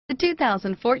The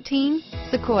 2014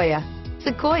 Sequoia.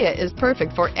 Sequoia is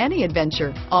perfect for any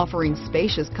adventure, offering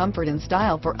spacious comfort and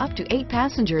style for up to 8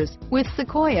 passengers. With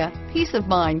Sequoia, peace of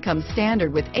mind comes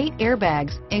standard with 8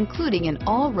 airbags, including an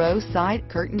all-row side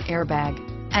curtain airbag,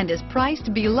 and is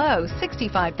priced below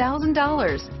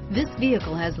 $65,000. This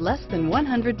vehicle has less than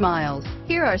 100 miles.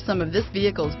 Here are some of this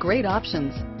vehicle's great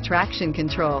options: traction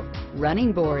control,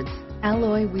 running boards,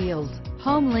 alloy wheels,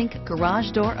 Homelink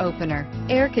garage door opener,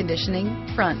 air conditioning,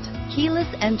 front, keyless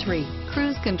entry,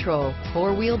 cruise control,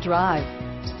 4-wheel drive,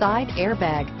 side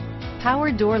airbag,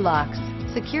 power door locks,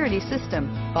 security system,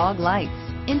 fog lights,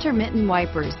 intermittent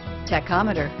wipers,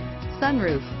 tachometer,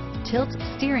 sunroof, tilt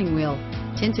steering wheel,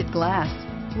 tinted glass,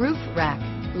 roof rack,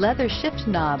 leather shift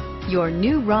knob. Your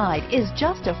new ride is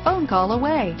just a phone call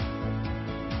away.